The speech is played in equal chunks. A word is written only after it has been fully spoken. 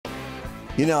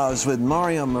You know, I was with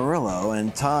Murillo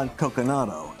and Todd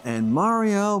Coconato, and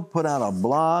Mario put out a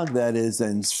blog that is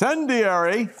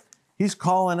incendiary. He's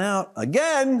calling out,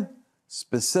 again,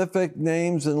 specific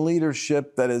names and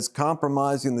leadership that is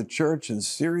compromising the church in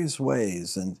serious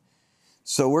ways. And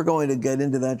so we're going to get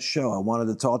into that show. I wanted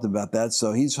to talk about that.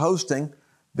 So he's hosting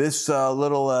this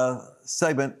little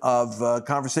segment of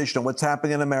conversation on what's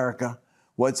happening in America,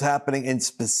 what's happening in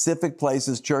specific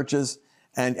places, churches,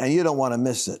 and you don't want to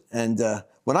miss it. And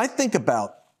when I think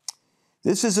about,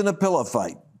 this isn't a pillow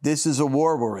fight. This is a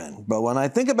war we're in. But when I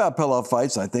think about pillow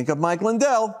fights, I think of Mike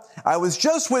Lindell. I was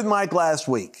just with Mike last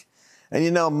week. And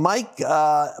you know, Mike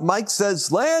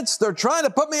says, Lance, they're trying to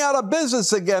put me out of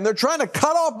business again. They're trying to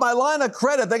cut off my line of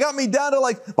credit. They got me down to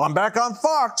well, I'm back on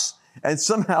Fox. And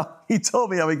somehow he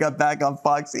told me how he got back on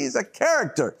Fox. He's a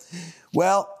character.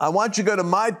 Well, I want you to go to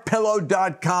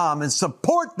mypillow.com and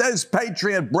support this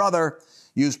patriot brother.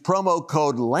 Use promo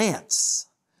code Lance.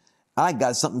 I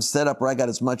got something set up where I got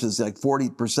as much as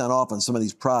 40% off on some of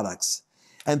these products.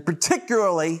 And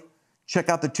particularly, check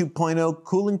out the 2.0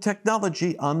 cooling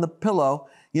technology on the pillow.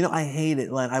 You know, I hate it,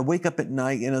 Len. I wake up at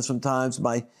night, sometimes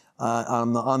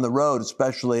on the road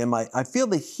especially, and I feel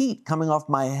the heat coming off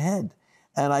my head.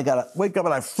 And I got to wake up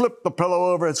and I flip the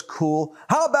pillow over. It's cool.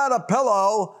 How about a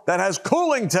pillow that has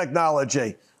cooling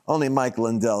technology? Only Mike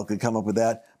Lindell could come up with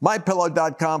that.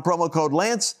 MyPillow.com, promo code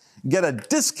Lance. Get a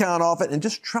discount off it and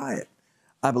just try it.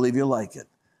 I believe you'll like it.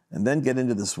 And then get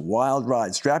into this wild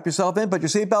ride. Strap yourself in, put your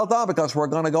seatbelt on, because we're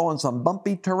going to go on some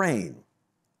bumpy terrain.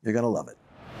 You're going to love it.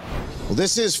 Well,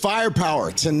 this is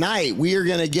Firepower. Tonight, we are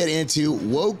going to get into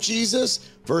woke Jesus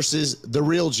versus the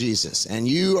real Jesus. And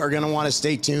you are going to want to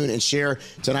stay tuned and share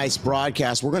tonight's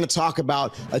broadcast. We're going to talk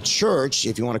about a church,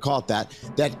 if you want to call it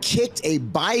that kicked a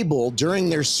Bible during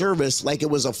their service like it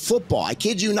was a football. I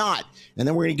kid you not. And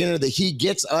then we're going to get into the He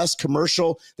Gets Us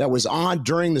commercial that was on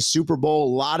during the Super Bowl.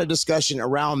 A lot of discussion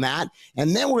around that.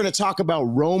 And then we're going to talk about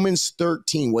Romans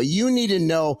 13, what you need to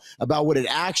know about what it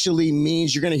actually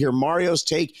means. You're going to hear Mario's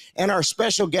take and our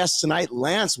special guest tonight,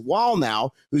 Lance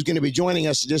Wallnau, who's going to be joining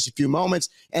us in just a few moments.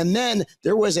 And then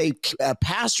there was a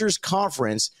pastor's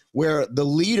conference where the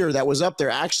leader that was up there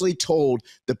actually told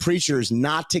the preachers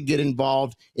not to get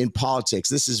involved in politics.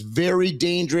 This is very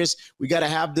dangerous. We got to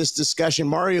have this discussion.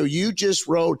 Mario, you just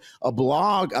wrote a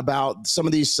blog about some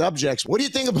of these subjects. What do you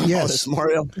think about this,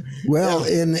 Mario? Well,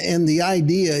 and the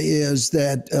idea is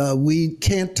that we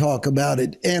can't talk about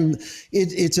it. And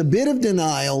it's a bit of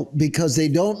denial because they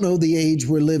don't know the age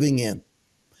we're living in.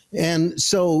 And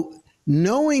so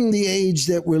knowing the age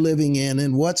that we're living in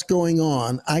and what's going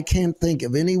on, I can't think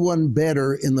of anyone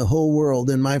better in the whole world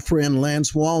than my friend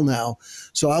Lance Wallnau.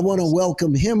 So I want to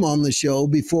welcome him on the show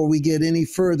before we get any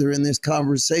further in this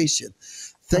conversation.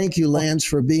 Thank you, Lance,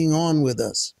 for being on with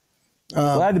us.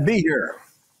 Glad to be here.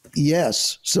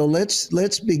 Yes. So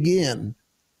let's begin.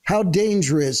 How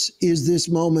dangerous is this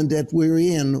moment that we're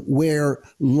in where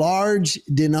large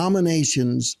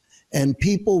denominations and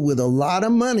people with a lot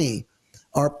of money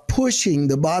are pushing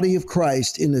the body of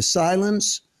Christ into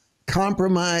silence,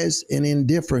 compromise, and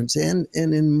indifference, and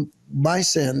in my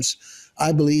sense,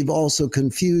 I believe also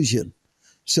confusion.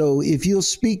 So if you'll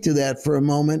speak to that for a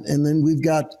moment, and then we've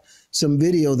got some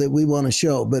video that we want to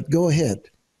show, but go ahead.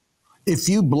 If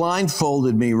you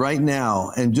blindfolded me right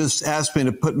now and just asked me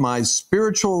to put my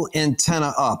spiritual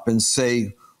antenna up and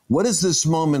say, what is this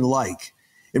moment like?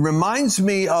 It reminds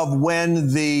me of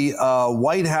when the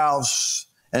White House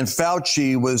and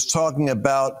Fauci was talking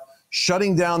about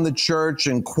shutting down the church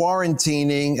and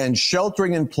quarantining and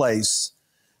sheltering in place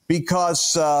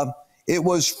because it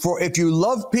was for, if you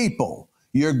love people,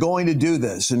 you're going to do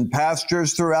this. And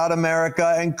pastors throughout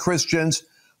America and Christians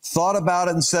thought about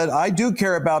it and said, I do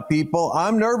care about people.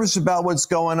 I'm nervous about what's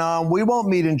going on. We won't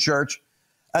meet in church.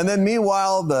 And then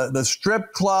meanwhile, the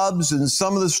strip clubs and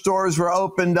some of the stores were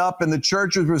opened up and the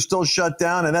churches were still shut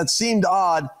down. And that seemed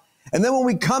odd. And then when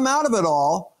we come out of it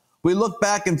all, we look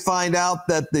back and find out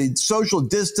that the social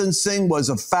distancing was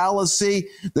a fallacy.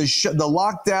 The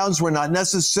lockdowns were not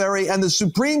necessary. And the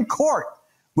Supreme Court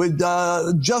with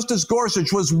Justice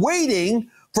Gorsuch was waiting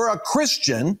for a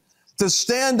Christian to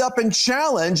stand up and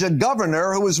challenge a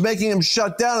governor who was making him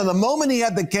shut down. And the moment he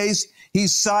had the case, he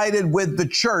sided with the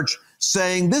church,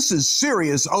 saying this is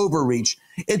serious overreach.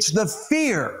 It's the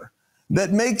fear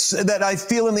that I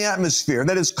feel in the atmosphere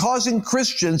that is causing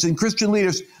Christians and Christian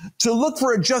leaders to look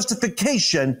for a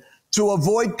justification to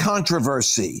avoid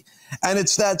controversy. And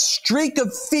it's that streak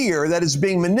of fear that is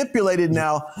being manipulated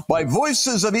now by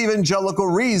voices of evangelical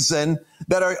reason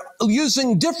that are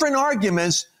using different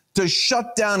arguments to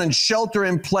shut down and shelter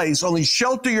in place. Only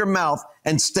shelter your mouth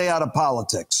and stay out of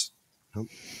politics.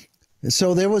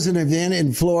 So there was an event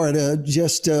in Florida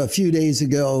just a few days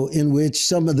ago in which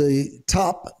some of the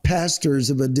top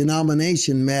pastors of a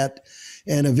denomination met,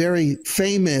 and a very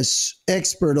famous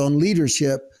expert on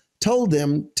leadership told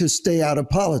them to stay out of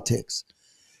politics.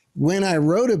 When I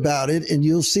wrote about it, and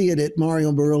you'll see it at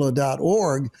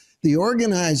mariomurillo.org, the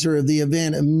organizer of the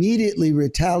event immediately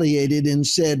retaliated and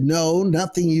said, no,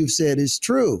 nothing you've said is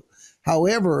true.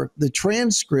 However, the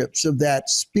transcripts of that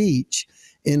speech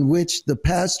in which the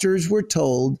pastors were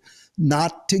told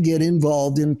not to get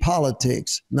involved in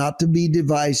politics, not to be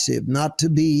divisive, not to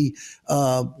be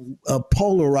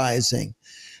polarizing.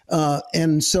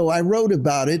 And so I wrote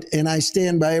about it, and I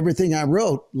stand by everything I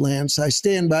wrote, Lance. I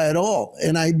stand by it all.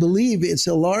 And I believe it's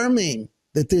alarming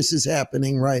that this is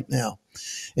happening right now.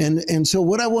 And so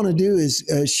what I want to do is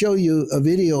show you a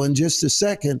video in just a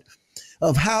second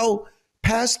of how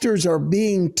pastors are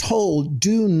being told,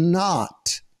 do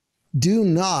not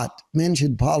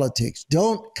mention politics.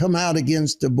 Don't come out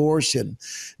against abortion.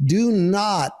 Do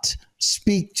not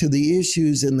speak to the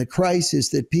issues and the crisis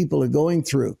that people are going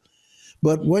through.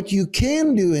 But what you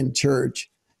can do in church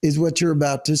is what you're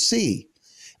about to see.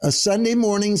 A Sunday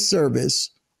morning service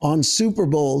on Super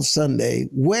Bowl Sunday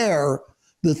where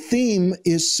the theme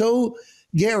is so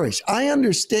garish. I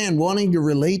understand wanting to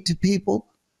relate to people,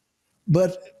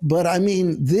 but I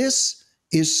mean, this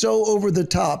is so over the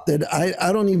top that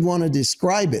I don't even want to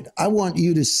describe it. I want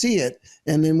you to see it,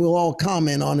 and then we'll all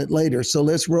comment on it later. So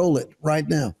let's roll it right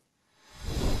now.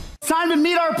 It's time to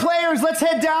meet our players. Let's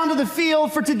head down to the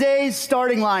field for today's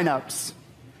starting lineups.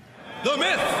 The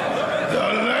myth,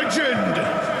 the legend,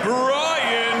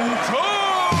 Brian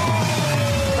Todd.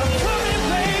 I'm coming,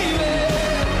 baby.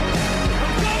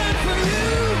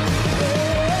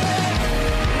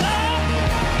 I'm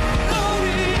coming for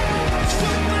you.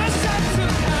 Shoot my shot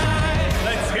tonight.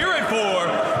 Let's hear it for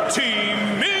Team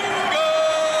Mingo.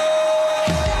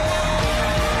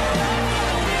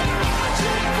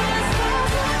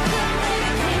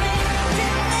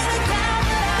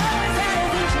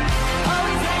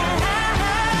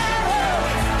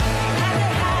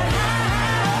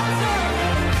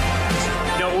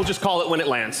 We'll just call it when it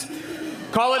lands.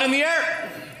 Call it in the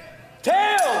air.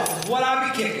 Tails, what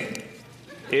I be kicking.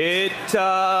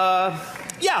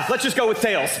 Yeah, let's just go with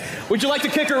tails. Would you like to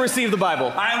kick or receive the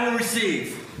Bible? I will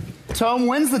receive. Tome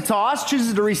wins the toss,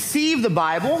 chooses to receive the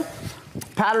Bible.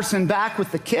 Patterson back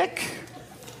with the kick.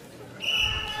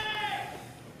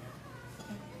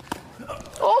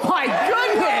 Oh my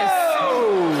goodness!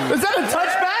 Is that a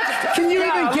touchback? Can you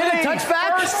even get a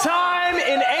touchback? First time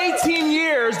in 18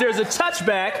 years there's a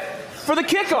touchback for the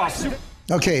kickoff.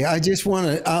 Okay, I just want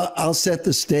to, I'll set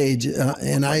the stage,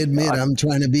 and I admit I'm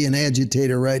trying to be an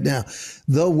agitator right now.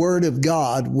 The Word of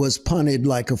God was punted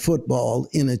like a football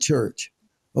in a church,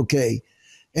 okay?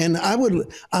 And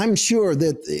I'm sure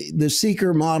that the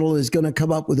seeker model is going to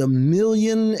come up with a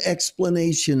million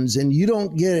explanations, and you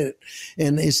don't get it,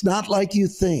 and it's not like you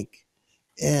think.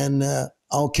 And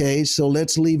okay, so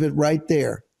let's leave it right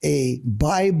there. A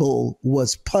Bible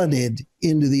was punted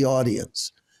into the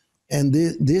audience. And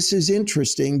this is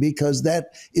interesting because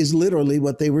that is literally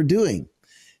what they were doing,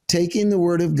 taking the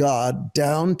Word of God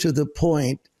down to the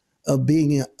point of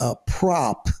being a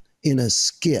prop in a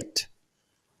skit,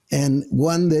 and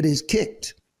one that is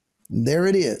kicked. There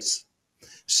it is.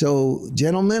 So,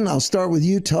 gentlemen, I'll start with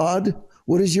you, Todd.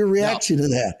 What is your reaction to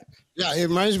that? Yeah, it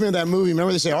reminds me of that movie.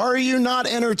 Remember they say, are you not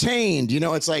entertained? You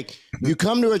know, it's like you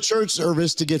come to a church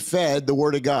service to get fed the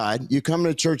Word of God. You come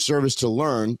to a church service to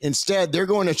learn. Instead, they're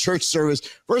going to church service.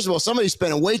 First of all, somebody's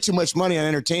spending way too much money on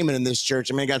entertainment in this church.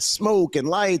 I mean, got smoke and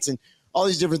lights and all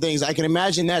these different things. I can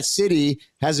imagine that city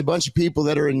has a bunch of people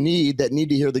that are in need, that need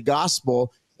to hear the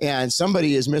gospel, and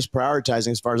somebody is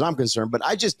misprioritizing as far as I'm concerned. But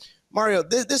Mario,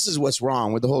 this is what's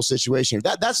wrong with the whole situation.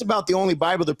 That's about the only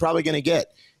Bible they're probably going to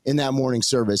get in that morning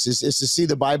service is to see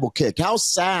the Bible kicked. How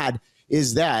sad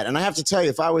is that? And I have to tell you,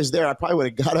 if I was there, I probably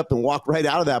would have got up and walked right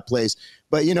out of that place.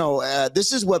 But, you know,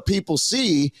 this is what people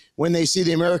see when they see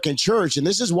the American church. And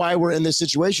this is why we're in this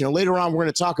situation. And later on, we're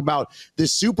going to talk about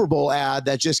this Super Bowl ad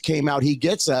that just came out. He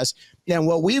gets us. And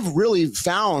what we've really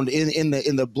found in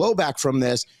the blowback from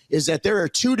this is that there are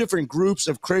two different groups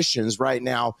of Christians right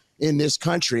now in this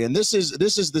country. And this is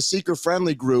the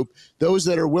seeker-friendly group, those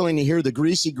that are willing to hear the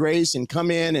greasy grace and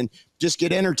come in and just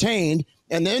get entertained.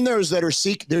 And then those that are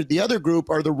the other group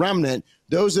are the remnant,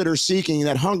 those that are seeking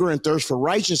that hunger and thirst for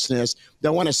righteousness,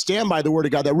 that want to stand by the Word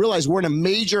of God, that realize we're in a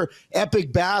major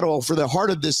epic battle for the heart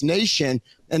of this nation,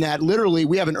 and that literally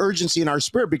we have an urgency in our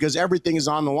spirit because everything is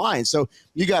on the line. So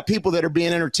you got people that are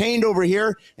being entertained over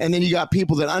here, and then you got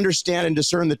people that understand and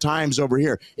discern the times over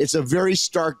here. It's a very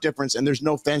stark difference, and there's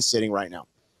no fence sitting right now.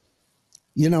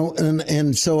 You know,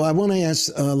 and so I want to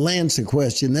ask Lance a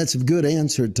question. That's a good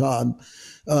answer, Todd.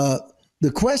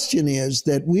 The question is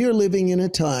that we are living in a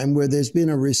time where there's been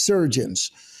a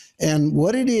resurgence. And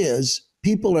what it is,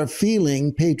 people are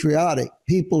feeling patriotic.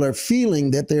 People are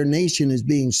feeling that their nation is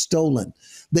being stolen.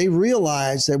 They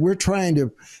realize that we're trying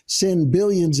to send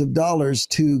billions of dollars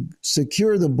to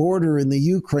secure the border in the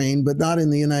Ukraine, but not in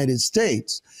the United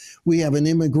States. We have an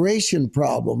immigration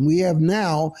problem. We have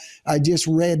now, I just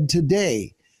read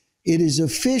today, it is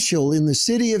official in the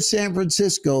city of San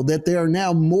Francisco that there are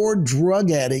now more drug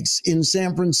addicts in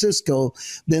San Francisco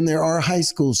than there are high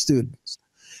school students.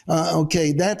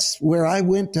 Okay, that's where I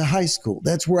went to high school.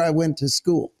 That's where I went to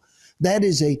school. That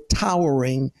is a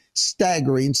towering,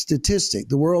 staggering statistic.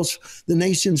 The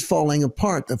nation's falling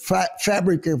apart, the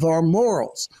fabric of our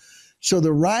morals. So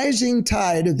the rising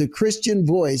tide of the Christian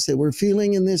voice that we're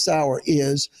feeling in this hour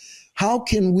is, how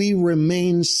can we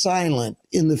remain silent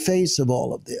in the face of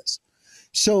all of this?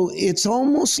 So it's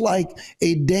almost like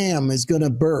a dam is going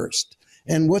to burst.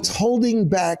 And what's holding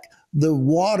back the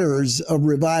waters of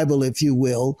revival, if you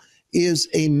will, is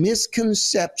a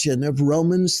misconception of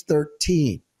Romans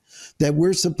 13, that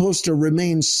we're supposed to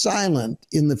remain silent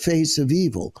in the face of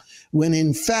evil, when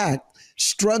in fact,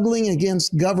 struggling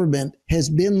against government has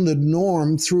been the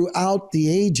norm throughout the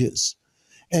ages.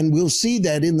 And we'll see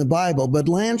that in the Bible. But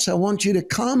Lance, I want you to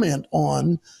comment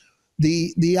on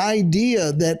the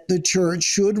idea that the church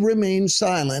should remain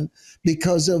silent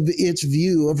because of its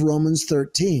view of Romans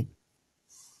 13.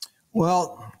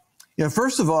 Well,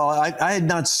 first of all, I had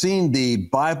not seen the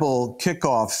Bible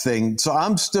kickoff thing, so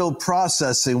I'm still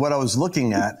processing what I was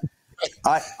looking at.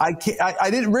 I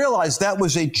didn't realize that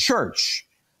was a church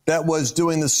that was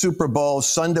doing the Super Bowl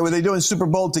Sunday. Were they doing Super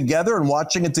Bowl together and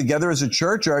watching it together as a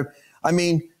church? Or, I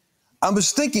mean, I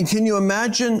was thinking, can you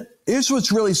imagine? Here's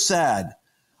what's really sad.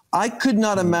 I could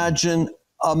not imagine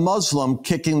a Muslim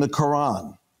kicking the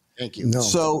Quran. Thank you. No.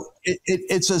 So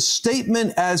it's a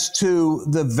statement as to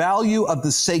the value of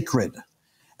the sacred.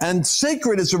 And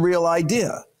sacred is a real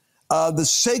idea. The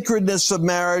sacredness of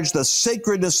marriage, the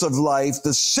sacredness of life,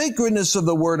 the sacredness of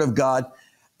the Word of God.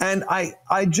 And I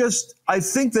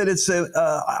think that it's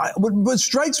what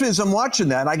strikes me as I'm watching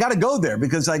that, I got to go there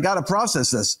because I got to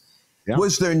process this. Yeah.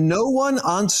 Was there no one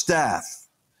on staff,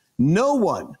 no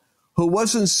one who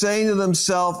wasn't saying to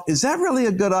themselves, is that really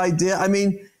a good idea? I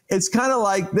mean, it's kind of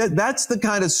like that's the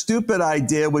kind of stupid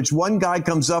idea which one guy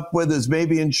comes up with, is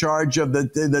maybe in charge of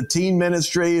the teen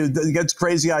ministry, who gets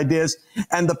crazy ideas.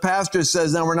 And the pastor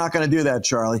says, no, we're not going to do that,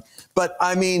 Charlie. But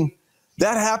I mean,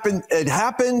 that happened. It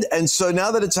happened. And so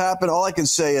now that it's happened, all I can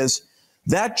say is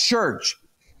that church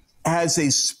has a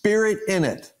spirit in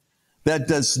it that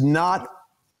does not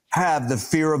have the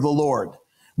fear of the Lord.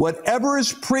 Whatever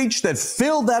is preached that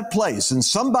filled that place, and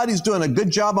somebody's doing a good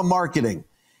job of marketing,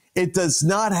 it does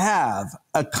not have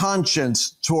a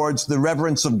conscience towards the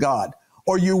reverence of God,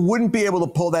 or you wouldn't be able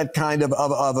to pull that kind of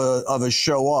a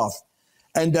show off.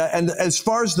 And as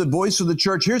far as the voice of the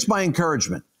church, here's my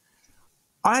encouragement.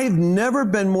 I've never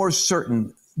been more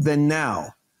certain than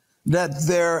now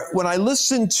that when I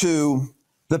listen to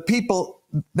the people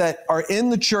that are in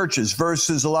the churches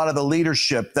versus a lot of the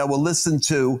leadership that will listen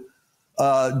to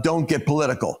don't get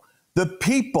political, the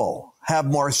people have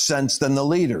more sense than the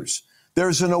leaders.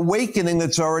 There's an awakening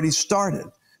that's already started.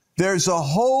 There's a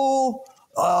whole,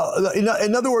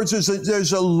 in other words,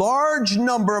 there's a large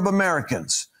number of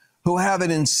Americans who have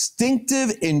an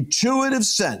instinctive, intuitive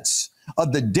sense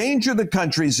of the danger the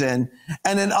country's in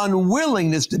and an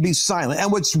unwillingness to be silent. And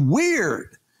what's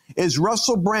weird is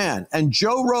Russell Brand and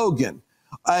Joe Rogan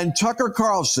and Tucker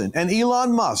Carlson and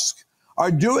Elon Musk are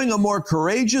doing a more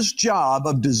courageous job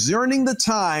of discerning the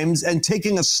times and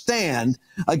taking a stand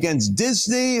against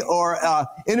Disney or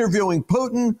interviewing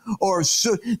Putin,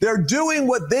 they're doing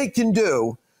what they can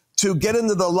do to get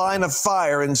into the line of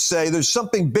fire and say, there's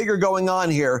something bigger going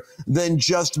on here than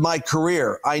just my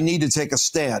career. I need to take a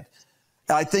stand.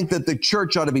 I think that the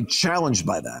church ought to be challenged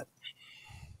by that.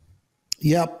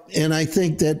 Yep. And I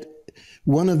think that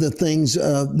one of the things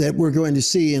that we're going to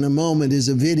see in a moment is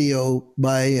a video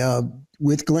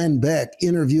with Glenn Beck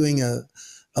interviewing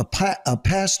a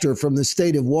pastor from the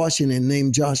state of Washington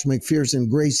named Josh McPherson,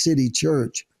 Grace City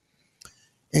Church.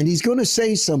 And he's going to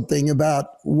say something about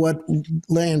what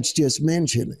Lance just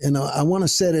mentioned. And I want to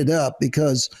set it up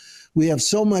because we have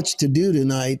so much to do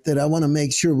tonight that I want to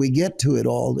make sure we get to it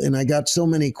all. And I got so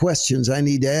many questions I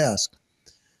need to ask.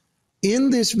 In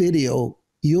this video,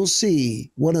 you'll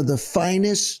see one of the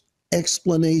finest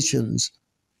explanations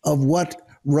of what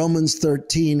Romans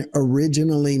 13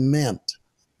 originally meant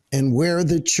and where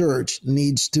the church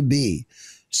needs to be.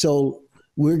 So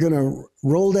We're going to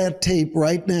roll that tape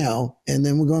right now, and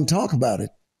then we're going to talk about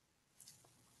it.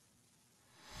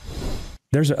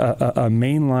 There's a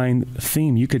mainline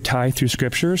theme you could tie through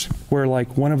scriptures where,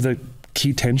 like, one of the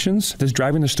key tensions that's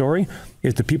driving the story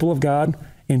is the people of God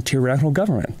in tyrannical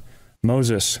government.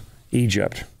 Moses,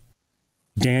 Egypt.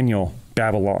 Daniel,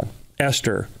 Babylon.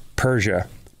 Esther, Persia.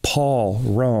 Paul,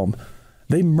 Rome.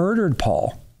 They murdered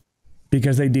Paul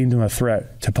because they deemed him a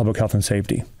threat to public health and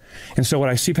safety. And so what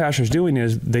I see pastors doing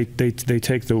is they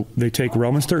take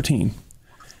Romans 13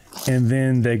 and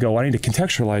then they go, I need to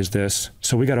contextualize this,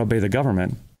 so we got to obey the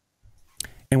government.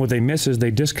 And what they miss is they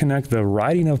disconnect the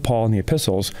writing of Paul in the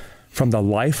epistles from the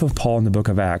life of Paul in the book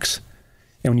of Acts.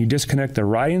 And when you disconnect the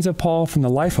writings of Paul from the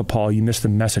life of Paul, you miss the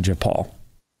message of Paul.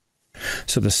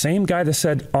 So the same guy that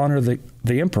said, honor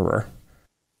the emperor,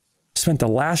 spent the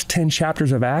last 10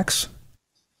 chapters of Acts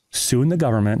suing the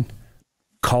government,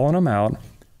 calling them out,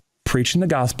 preaching the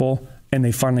gospel, and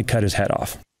they finally cut his head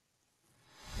off.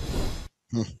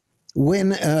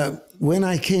 When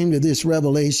I came to this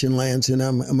revelation, Lance, and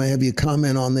I'm going to have you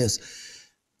comment on this,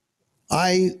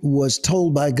 I was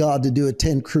told by God to do a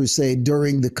tent crusade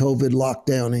during the COVID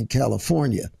lockdown in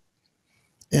California.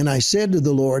 And I said to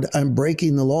the Lord, I'm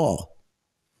breaking the law.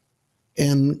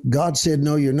 And God said,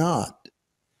 no, you're not.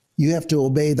 You have to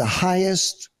obey the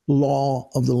highest law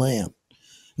of the land.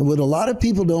 And what a lot of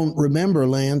people don't remember,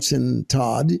 Lance and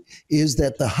Todd, is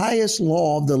that the highest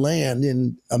law of the land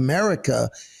in America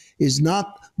is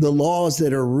not the laws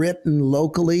that are written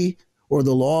locally or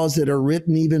the laws that are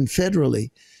written even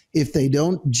federally, if they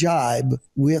don't jibe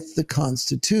with the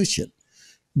Constitution.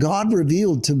 God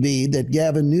revealed to me that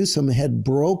Gavin Newsom had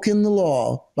broken the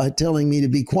law by telling me to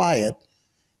be quiet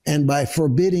and by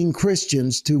forbidding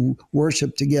Christians to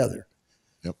worship together.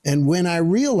 Yep. And when I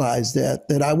realized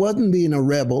that I wasn't being a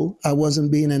rebel, I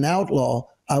wasn't being an outlaw,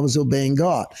 I was obeying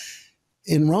God.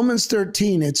 In Romans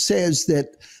 13, it says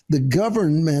that the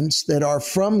governments that are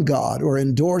from God or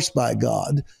endorsed by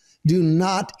God do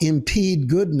not impede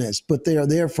goodness, but they are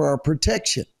there for our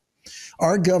protection.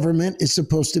 Our government is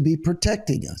supposed to be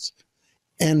protecting us.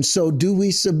 And so do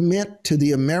we submit to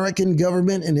the American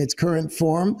government in its current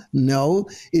form? No,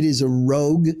 it is a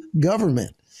rogue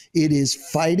government. It is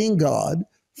fighting God,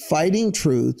 fighting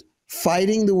truth,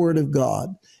 fighting the word of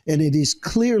God, and it is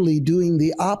clearly doing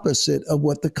the opposite of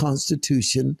what the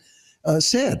Constitution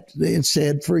said. It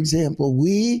said, for example,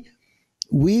 we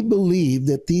believe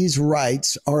that these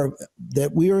rights are,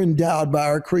 that we are endowed by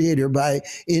our Creator by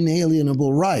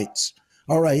inalienable rights.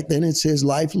 All right, then it says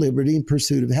life, liberty, and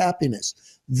pursuit of happiness.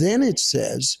 Then it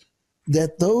says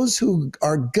that those who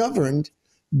are governed,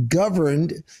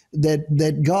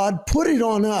 that God put it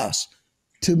on us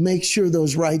to make sure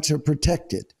those rights are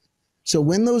protected. So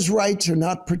when those rights are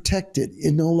not protected,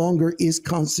 it no longer is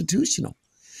constitutional.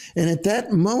 And at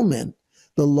that moment,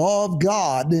 the law of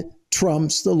God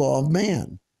trumps the law of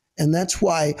man. And that's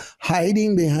why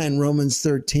hiding behind Romans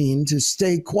 13 to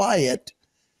stay quiet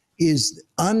is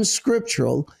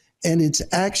unscriptural, and it's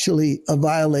actually a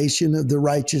violation of the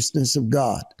righteousness of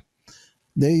God.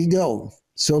 There you go.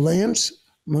 So, Lance,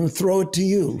 I'm going to throw it to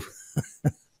you.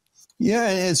 Yeah,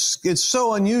 it's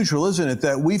so unusual, isn't it,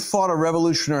 that we fought a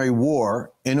revolutionary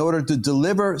war in order to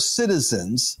deliver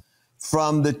citizens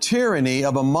from the tyranny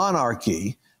of a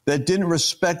monarchy that didn't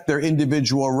respect their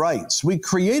individual rights. We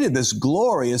created this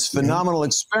glorious, phenomenal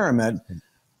experiment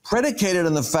predicated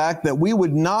on the fact that we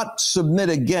would not submit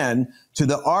again to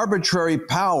the arbitrary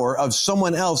power of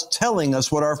someone else telling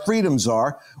us what our freedoms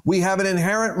are. We have an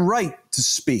inherent right to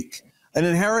speak, an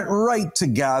inherent right to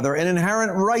gather, an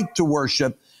inherent right to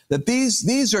worship, that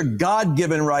these are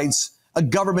God-given rights. A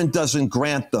government doesn't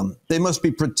grant them. They must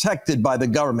be protected by the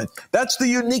government. That's the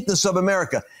uniqueness of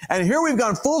America. And here we've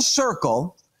gone full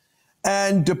circle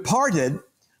and departed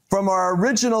from our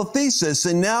original thesis,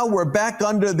 and now we're back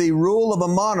under the rule of a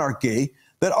monarchy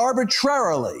that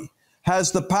arbitrarily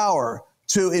has the power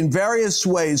to, in various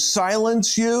ways,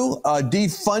 silence you,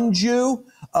 defund you,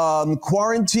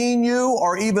 quarantine you,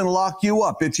 or even lock you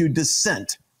up if you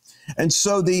dissent. And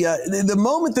so the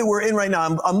moment that we're in right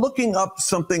now, I'm looking up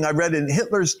something I read in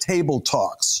Hitler's Table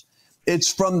Talks.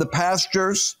 It's from the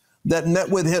pastors that met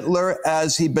with Hitler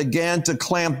as he began to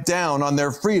clamp down on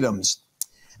their freedoms.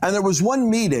 And there was one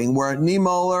meeting where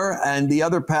Niemöller and the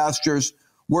other pastors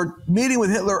were meeting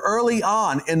with Hitler early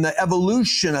on in the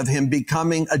evolution of him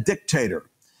becoming a dictator.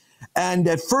 And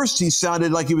at first he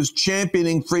sounded like he was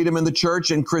championing freedom in the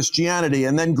church and Christianity.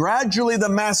 And then gradually the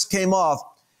mask came off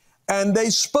and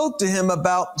they spoke to him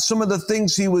about some of the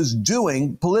things he was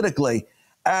doing politically.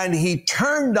 And he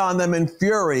turned on them in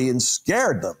fury and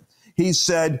scared them. He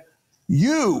said,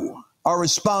 you are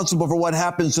responsible for what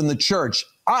happens in the church.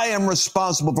 I am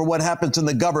responsible for what happens in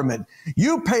the government.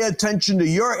 You pay attention to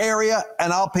your area,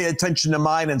 and I'll pay attention to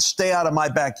mine and stay out of my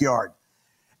backyard.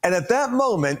 And at that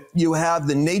moment, you have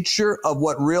the nature of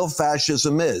what real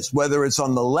fascism is, whether it's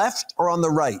on the left or on the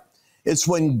right. It's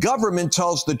when government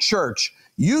tells the church,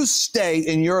 you stay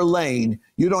in your lane.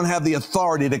 You don't have the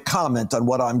authority to comment on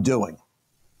what I'm doing.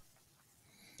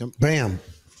 Bam.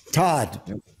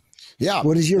 Todd. Yeah.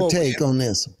 What is your take on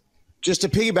this? Just to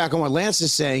piggyback on what Lance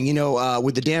is saying,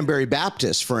 with the Danbury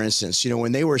Baptists, for instance,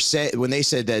 when they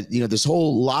said that, this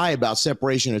whole lie about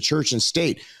separation of church and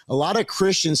state, a lot of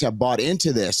Christians have bought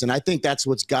into this. And I think that's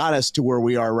what's got us to where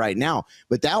we are right now.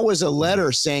 But that was a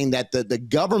letter saying that the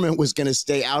government was going to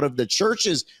stay out of the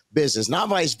church's business, not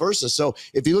vice versa. So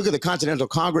if you look at the Continental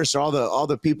Congress or all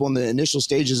the people in the initial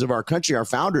stages of our country, our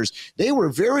founders, they were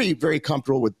very, very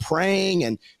comfortable with praying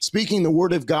and speaking the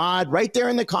word of God right there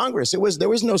in the Congress. There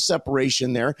was no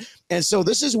separation there. And so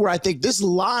this is where I think this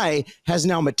lie has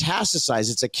now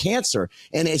metastasized. It's a cancer,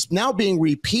 and it's now being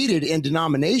repeated in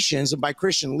denominations and by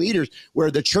Christian leaders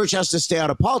where the church has to stay out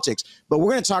of politics. But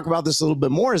we're going to talk about this a little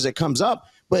bit more as it comes up.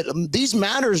 But these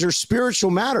matters are spiritual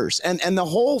matters. And the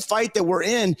whole fight that we're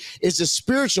in is a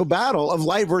spiritual battle of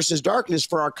light versus darkness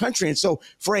for our country. And so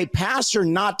for a pastor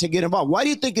not to get involved, why do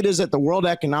you think it is that the World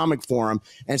Economic Forum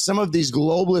and some of these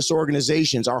globalist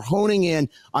organizations are honing in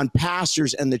on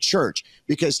pastors and the church?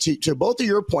 Because to both of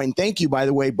your point, and thank you, by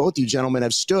the way, both you gentlemen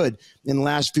have stood in the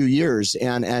last few years.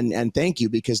 And thank you,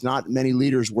 because not many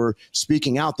leaders were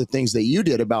speaking out the things that you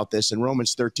did about this in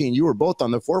Romans 13. You were both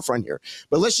on the forefront here.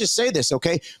 But let's just say this,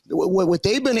 okay? What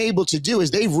they've been able to do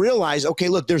is they've realized, okay,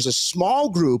 look, there's a small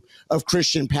group of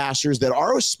Christian pastors that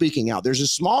are speaking out. There's a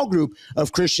small group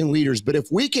of Christian leaders. But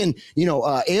if we can,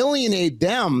 alienate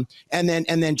them and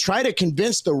then try to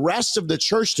convince the rest of the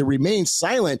church to remain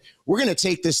silent, we're going to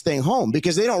take this thing home,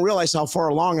 because they don't realize how far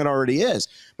along it already is.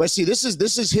 But see, this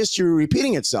is history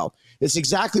repeating itself. It's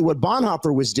exactly what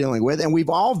Bonhoeffer was dealing with, and we've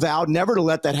all vowed never to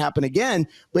let that happen again,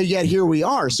 but yet here we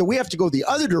are. So we have to go the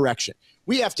other direction.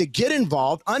 We have to get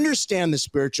involved, understand the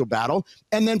spiritual battle,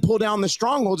 and then pull down the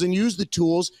strongholds and use the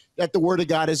tools that the Word of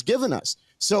God has given us.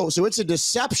 So it's a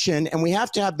deception, and we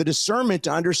have to have the discernment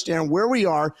to understand where we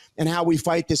are and how we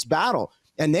fight this battle.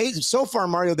 And so far,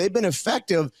 Mario, they've been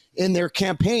effective in their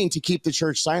campaign to keep the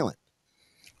church silent.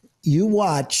 You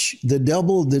watch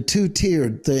the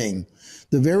two-tiered thing.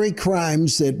 The very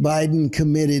crimes that Biden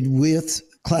committed with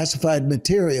classified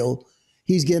material,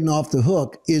 he's getting off the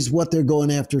hook, is what they're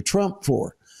going after Trump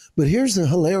for. But here's the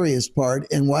hilarious part,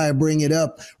 and why I bring it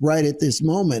up right at this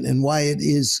moment and why it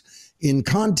is in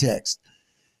context.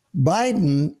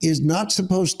 Biden is not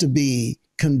supposed to be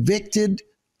convicted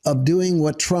of doing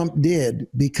what Trump did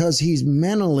because he's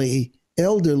mentally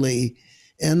elderly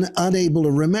and unable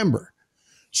to remember.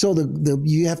 So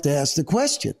you have to ask the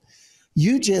question.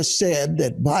 You just said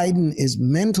that Biden is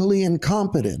mentally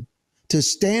incompetent to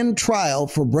stand trial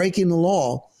for breaking the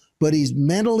law, but he's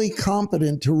mentally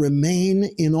competent to remain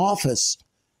in office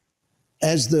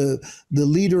as the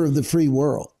leader of the free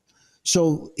world.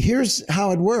 So here's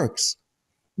how it works.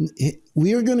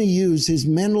 We are going to use his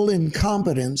mental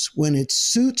incompetence when it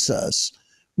suits us.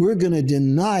 We're going to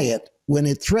deny it when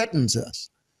it threatens us.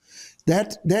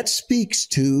 That speaks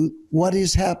to what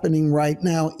is happening right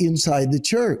now inside the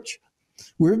church.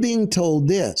 We're being told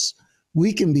this: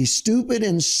 we can be stupid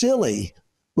and silly,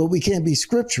 but we can't be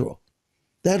scriptural.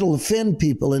 That'll offend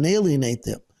people and alienate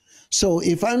them. So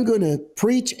if I'm going to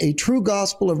preach a true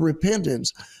gospel of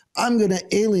repentance, I'm going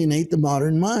to alienate the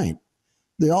modern mind.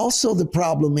 The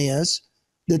problem is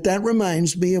that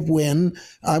reminds me of when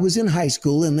I was in high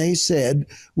school and they said,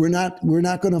 we're not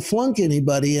going to flunk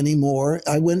anybody anymore.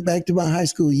 I went back to my high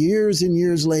school years and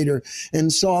years later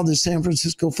and saw the San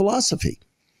Francisco philosophy.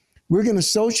 We're going to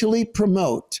socially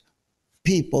promote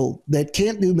people that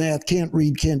can't do math, can't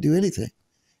read, can't do anything.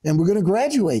 And we're going to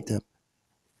graduate them.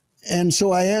 And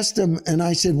so I asked them, and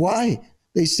I said, why?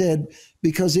 They said,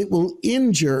 because it will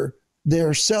injure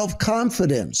their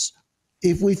self-confidence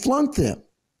if we flunk them.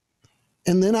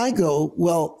 And then I go,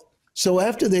 well, so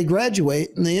after they graduate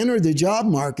and they enter the job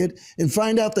market and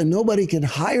find out that nobody can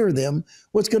hire them,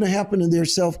 what's going to happen to their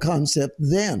self-concept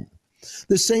then?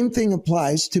 The same thing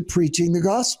applies to preaching the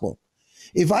gospel.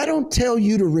 If I don't tell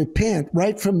you to repent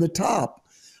right from the top,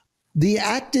 the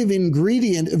active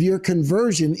ingredient of your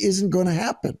conversion isn't going to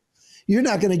happen. You're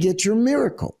not going to get your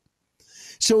miracle.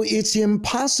 So it's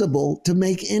impossible to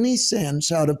make any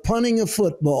sense out of punting a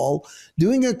football,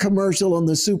 doing a commercial on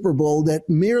the Super Bowl that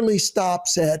merely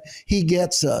stops at "he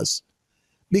gets us,"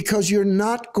 because you're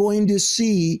not going to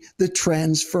see the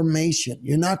transformation.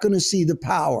 You're not going to see the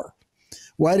power.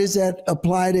 Why does that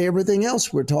apply to everything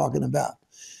else we're talking about?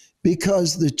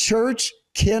 Because the church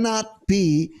cannot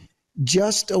be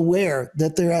just aware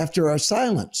that they're after our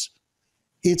silence.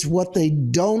 It's what they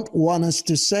don't want us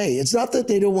to say. It's not that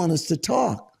they don't want us to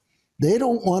talk. They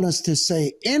don't want us to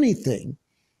say anything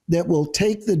that will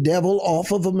take the devil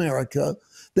off of America,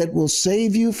 that will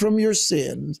save you from your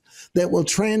sins, that will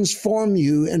transform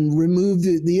you and remove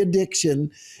the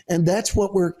addiction. And that's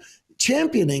what we're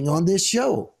championing on this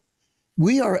show.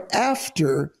 We are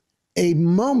after a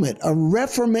moment, a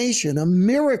reformation, a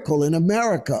miracle in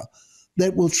America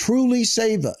that will truly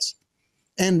save us.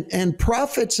 And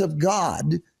prophets of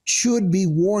God should be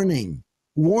warning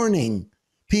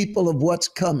people of what's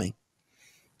coming.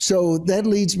 So that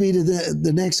leads me to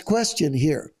the next question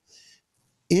here.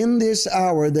 In this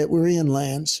hour that we're in,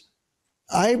 Lance,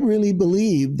 I really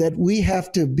believe that we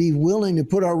have to be willing to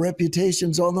put our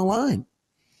reputations on the line,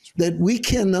 that we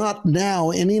cannot now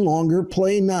any longer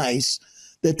play nice,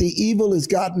 that the evil has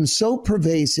gotten so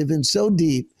pervasive and so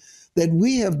deep that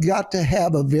we have got to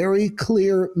have a very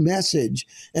clear message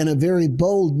and a very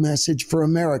bold message for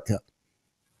America.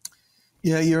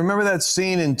 Yeah, you remember that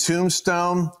scene in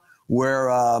Tombstone where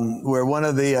one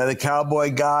of the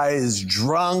cowboy guys is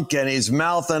drunk and he's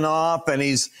mouthing off and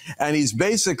he's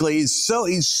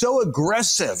so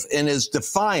aggressive in his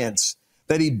defiance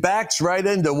that he backs right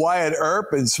into Wyatt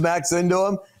Earp and smacks into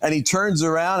him, and he turns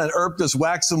around and Earp just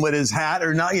whacks him with his hat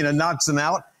or not, knocks him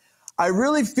out. I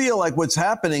really feel like what's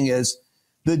happening is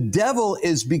the devil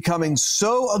is becoming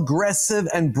so aggressive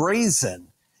and brazen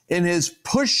in his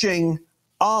pushing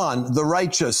on the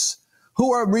righteous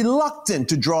who are reluctant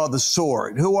to draw the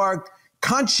sword, who are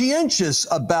conscientious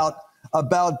about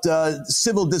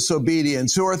civil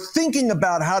disobedience, who are thinking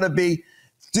about how to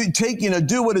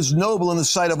do what is noble in the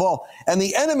sight of all. And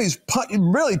the enemy's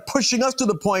really pushing us to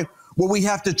the point where we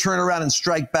have to turn around and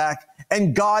strike back,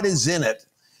 and God is in it.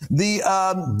 The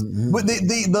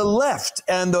left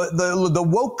and the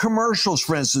woke commercials,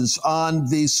 for instance, on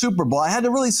the Super Bowl, I had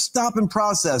to really stop and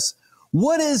process,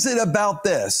 what is it about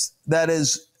this that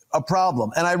is a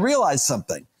problem? And I realized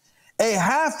something. A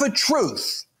half a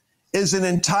truth is an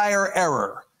entire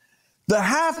error. The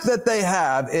half that they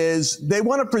have is they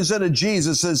want to present a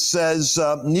Jesus that says,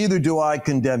 neither do I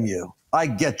condemn you. I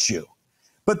get you.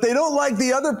 But they don't like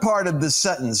the other part of the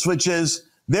sentence, which is,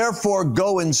 therefore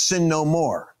go and sin no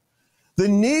more. The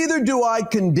neither do I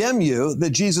condemn you that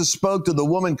Jesus spoke to the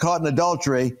woman caught in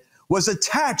adultery was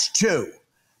attached to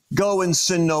go and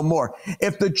sin no more.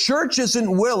 If the church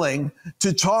isn't willing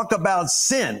to talk about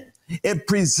sin, it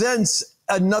presents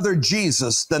another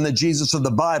Jesus than the Jesus of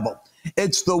the Bible.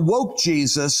 It's the woke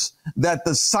Jesus that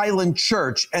the silent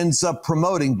church ends up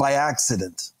promoting by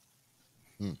accident.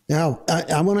 Now,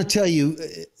 I want to tell you,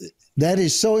 that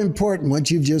is so important,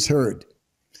 what you've just heard.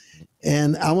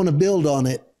 And I want to build on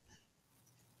it.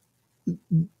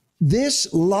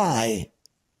 This lie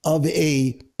of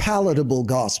a palatable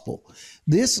gospel,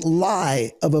 this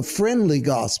lie of a friendly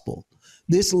gospel,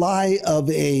 this lie of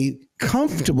a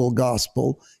comfortable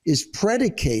gospel is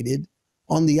predicated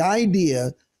on the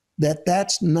idea that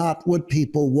that's not what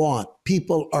people want.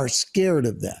 People are scared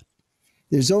of that.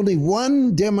 There's only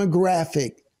one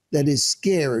demographic that is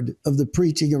scared of the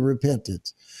preaching of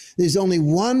repentance. There's only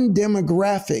one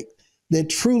demographic that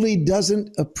truly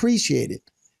doesn't appreciate it.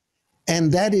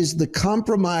 And that is the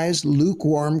compromised,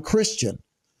 lukewarm Christian.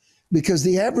 Because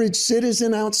the average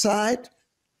citizen outside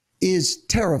is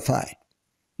terrified.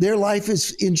 Their life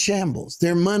is in shambles.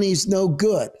 Their money's no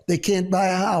good. They can't buy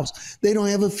a house. They don't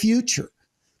have a future.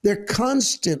 They're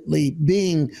constantly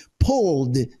being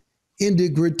pulled into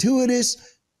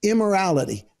gratuitous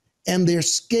immorality. And they're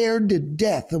scared to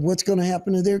death of what's going to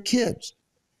happen to their kids.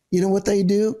 You know what they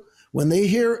do? When they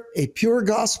hear a pure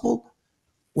gospel,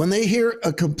 when they hear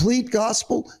a complete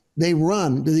gospel, they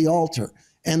run to the altar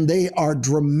and they are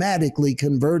dramatically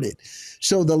converted.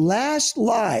 So the last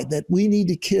lie that we need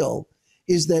to kill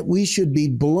is that we should be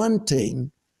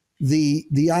blunting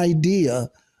the idea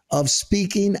of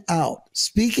speaking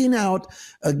out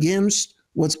against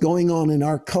what's going on in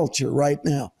our culture right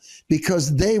now,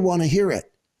 because they want to hear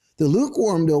it. The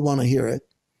lukewarm don't want to hear it.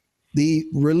 The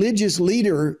religious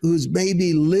leader who's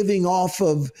maybe living off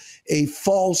of a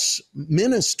false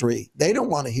ministry, they don't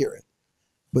want to hear it.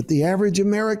 But the average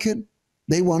American,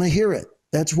 they want to hear it.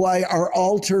 That's why our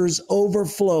altars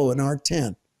overflow in our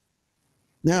tent.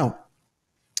 Now,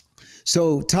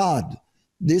 so Todd,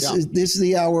 this is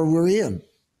the hour we're in.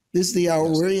 This is the hour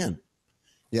we're in.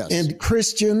 Yes. And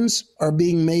Christians are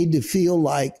being made to feel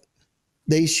like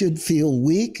they should feel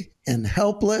weak and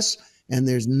helpless, and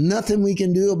there's nothing we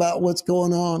can do about what's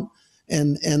going on,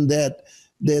 and that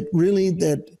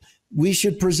we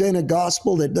should present a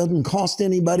gospel that doesn't cost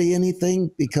anybody anything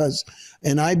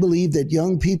and I believe that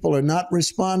young people are not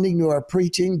responding to our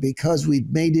preaching because we've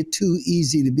made it too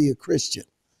easy to be a Christian.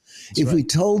 If we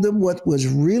told them what was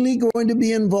really going to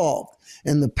be involved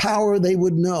and the power they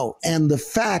would know and the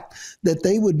fact that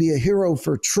they would be a hero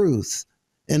for truth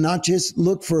and not just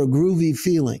look for a groovy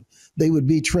feeling, they would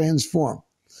be transformed.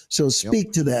 So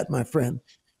speak to that, my friend.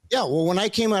 Yeah, well, when I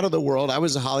came out of the world, I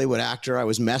was a Hollywood actor. I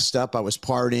was messed up. I was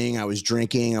partying. I was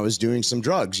drinking. I was doing some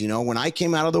drugs. You know, when I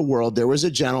came out of the world, there was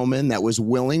a gentleman that was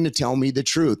willing to tell me the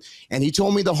truth. And he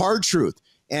told me the hard truth.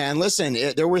 And listen,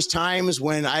 there was times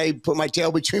when I put my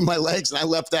tail between my legs and I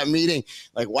left that meeting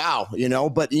like, wow, you know,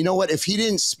 but you know what? If he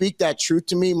didn't speak that truth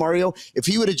to me, Mario, if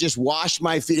he would have just washed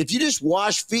my feet, if you just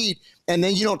wash feet and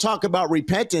then you don't talk about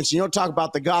repentance, you don't talk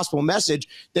about the gospel message,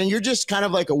 then you're just kind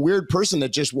of like a weird person that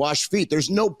just washed feet. There's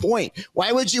no point.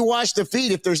 Why would you wash the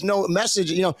feet if there's no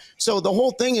message? You know, so the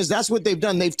whole thing is that's what they've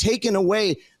done. They've taken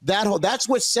away that's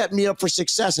what set me up for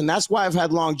success. And that's why I've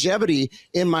had longevity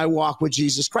in my walk with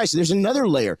Jesus Christ. There's another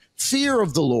layer, fear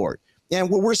of the Lord. And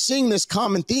we're seeing this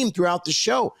common theme throughout the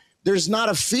show. There's not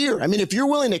a fear. I mean, if you're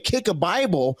willing to kick a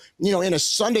Bible, you know, in a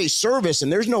Sunday service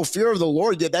and there's no fear of the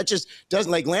Lord, that just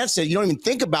doesn't, like Lance said, you don't even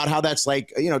think about how that's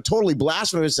like, you know, totally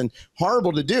blasphemous and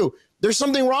horrible to do. There's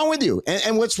something wrong with you.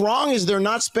 And what's wrong is they're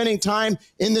not spending time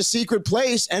in the secret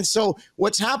place. And so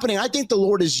what's happening, I think the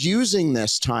Lord is using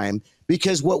this time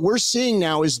because what we're seeing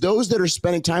now is those that are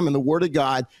spending time in the Word of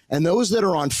God and those that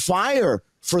are on fire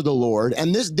for the Lord.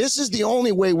 And this is the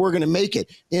only way we're going to make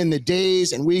it in the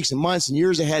days and weeks and months and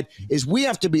years ahead is we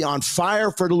have to be on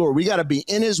fire for the Lord. We got to be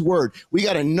in his word. We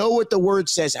got to know what the word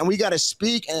says and we got to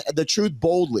speak the truth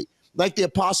boldly like the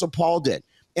Apostle Paul did.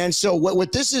 And so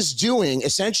what this is doing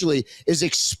essentially is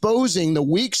exposing the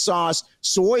weak sauce,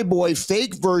 soy boy,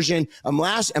 fake version,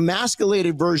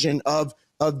 emasculated version of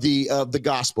the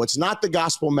gospel. It's not the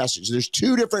gospel message. There's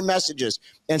two different messages.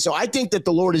 And so I think that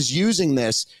the Lord is using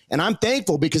this, and I'm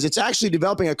thankful because it's actually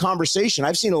developing a conversation.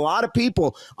 I've seen a lot of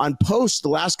people on posts the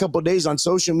last couple of days on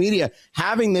social media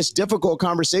having this difficult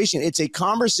conversation. It's a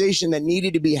conversation that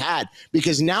needed to be had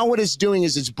because now what it's doing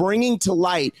is it's bringing to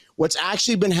light what's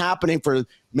actually been happening for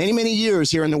many, many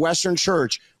years here in the Western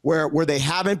church where they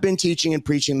haven't been teaching and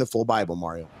preaching the full Bible,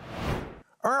 Mario.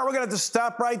 All right, we're going to have to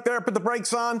stop right there, put the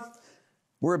brakes on.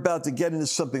 We're about to get into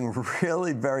something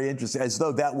really very interesting, as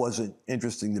though that wasn't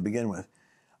interesting to begin with.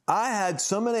 I had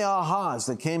so many ahas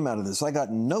that came out of this. I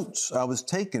got notes I was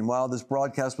taking while this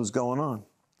broadcast was going on.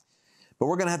 But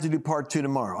we're going to have to do part 2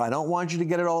 tomorrow. I don't want you to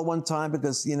get it all at one time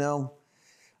because, you know,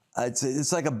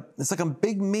 it's like a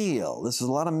big meal. This is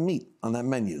a lot of meat on that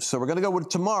menu. So we're going to go with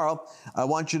tomorrow. I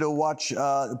want you to watch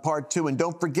part 2. And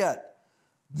don't forget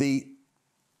the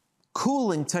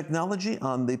cooling technology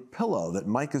on the pillow that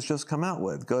Mike has just come out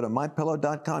with. Go to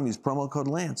mypillow.com, use promo code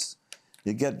Lance.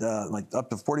 You get like up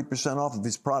to 40% off of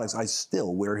his products. I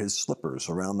still wear his slippers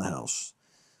around the house.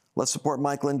 Let's support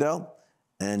Mike Lindell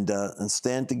and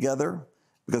stand together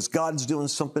because God's doing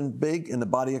something big in the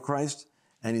body of Christ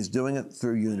and he's doing it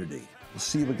through unity. We'll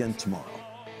see you again tomorrow.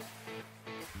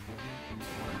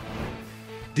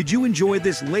 Did you enjoy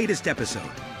this latest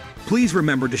episode? Please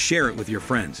remember to share it with your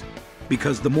friends.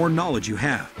 Because the more knowledge you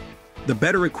have, the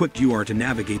better equipped you are to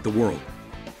navigate the world.